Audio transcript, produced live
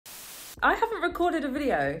I haven't recorded a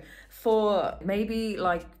video for maybe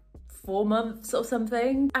like 4 months or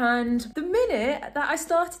something, and the minute that I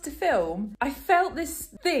started to film, I felt this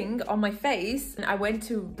thing on my face and I went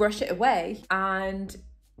to brush it away and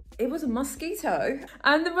it was a mosquito,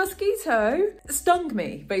 and the mosquito stung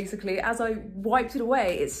me. Basically, as I wiped it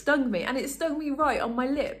away, it stung me, and it stung me right on my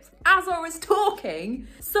lip as I was talking.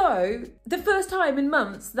 So the first time in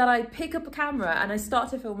months that I pick up a camera and I start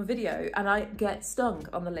to film a video and I get stung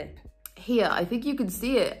on the lip. Here, I think you can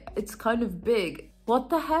see it. It's kind of big. What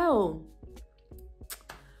the hell?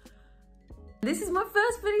 This is my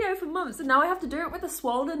first video for months and now I have to do it with a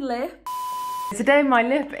swollen lip. Today my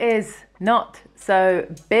lip is not so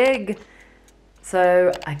big,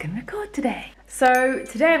 so I can record today. So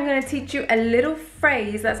today I'm going to teach you a little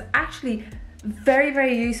phrase that's actually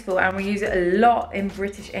very useful, and we use it a lot in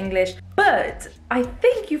British English, but I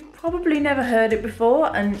think you've probably never heard it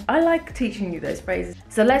before, and I like teaching you those phrases.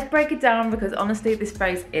 So let's break it down, because honestly this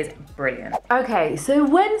phrase is brilliant. Okay, so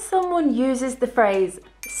when someone uses the phrase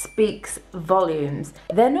speaks volumes,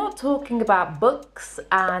 they're not talking about books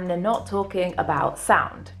and they're not talking about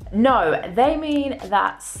sound. No, they mean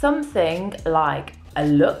that something like a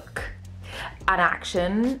look, an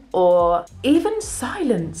action, or even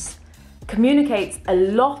silence communicates a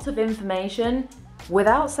lot of information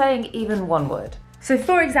without saying even one word. So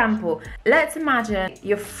for example, let's imagine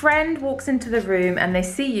your friend walks into the room and they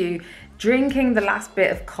see you drinking the last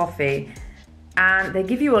bit of coffee and they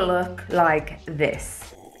give you a look like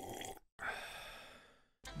this.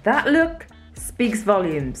 That look speaks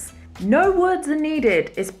volumes. No words are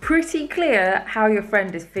needed. It's pretty clear how your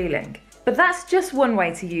friend is feeling. But that's just one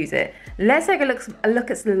way to use it. Let's take a look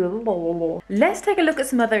at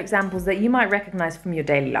some other examples that you might recognize from your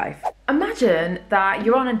daily life. Imagine that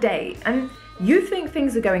you're on a date and you think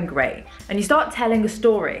things are going great and you start telling a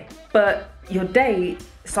story, but your date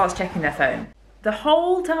starts checking their phone the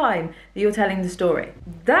whole time that you're telling the story.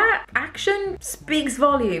 That action speaks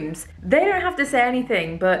volumes. They don't have to say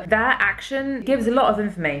anything, but that action gives a lot of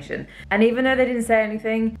information. And even though they didn't say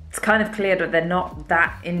anything, it's kind of clear that they're not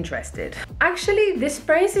that interested. Actually, this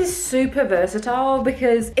phrase is super versatile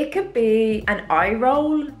because it could be an eye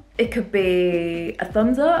roll, it could be a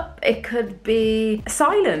thumbs up, it could be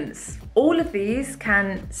silence. All of these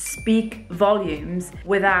can speak volumes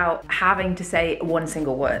without having to say one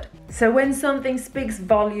single word. So when something speaks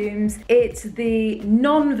volumes, it's the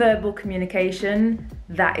non-verbal communication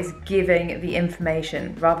that is giving the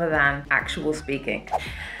information rather than actual speaking.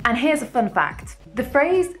 And here's a fun fact. The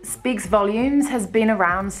phrase speaks volumes has been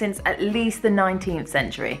around since at least the 19th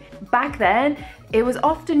century. Back then, it was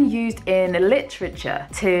often used in literature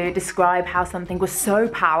to describe how something was so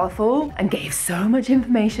powerful and gave so much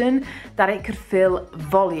information that it could fill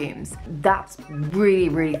volumes. That's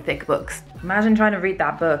really thick books. Imagine trying to read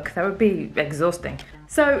that book. That would be exhausting.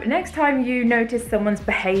 So next time you notice someone's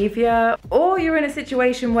behavior, or you're in a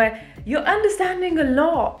situation where you're understanding a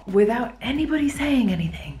lot without anybody saying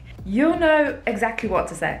anything, you'll know exactly what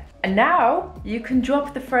to say. And now you can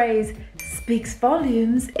drop the phrase speaks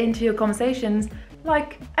volumes into your conversations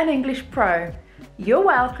like an English pro. You're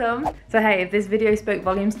welcome. So hey, if this video spoke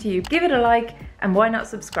volumes to you, give it a like, and why not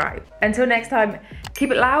subscribe? Until next time,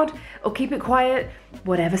 keep it loud or keep it quiet,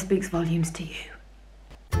 whatever speaks volumes to you.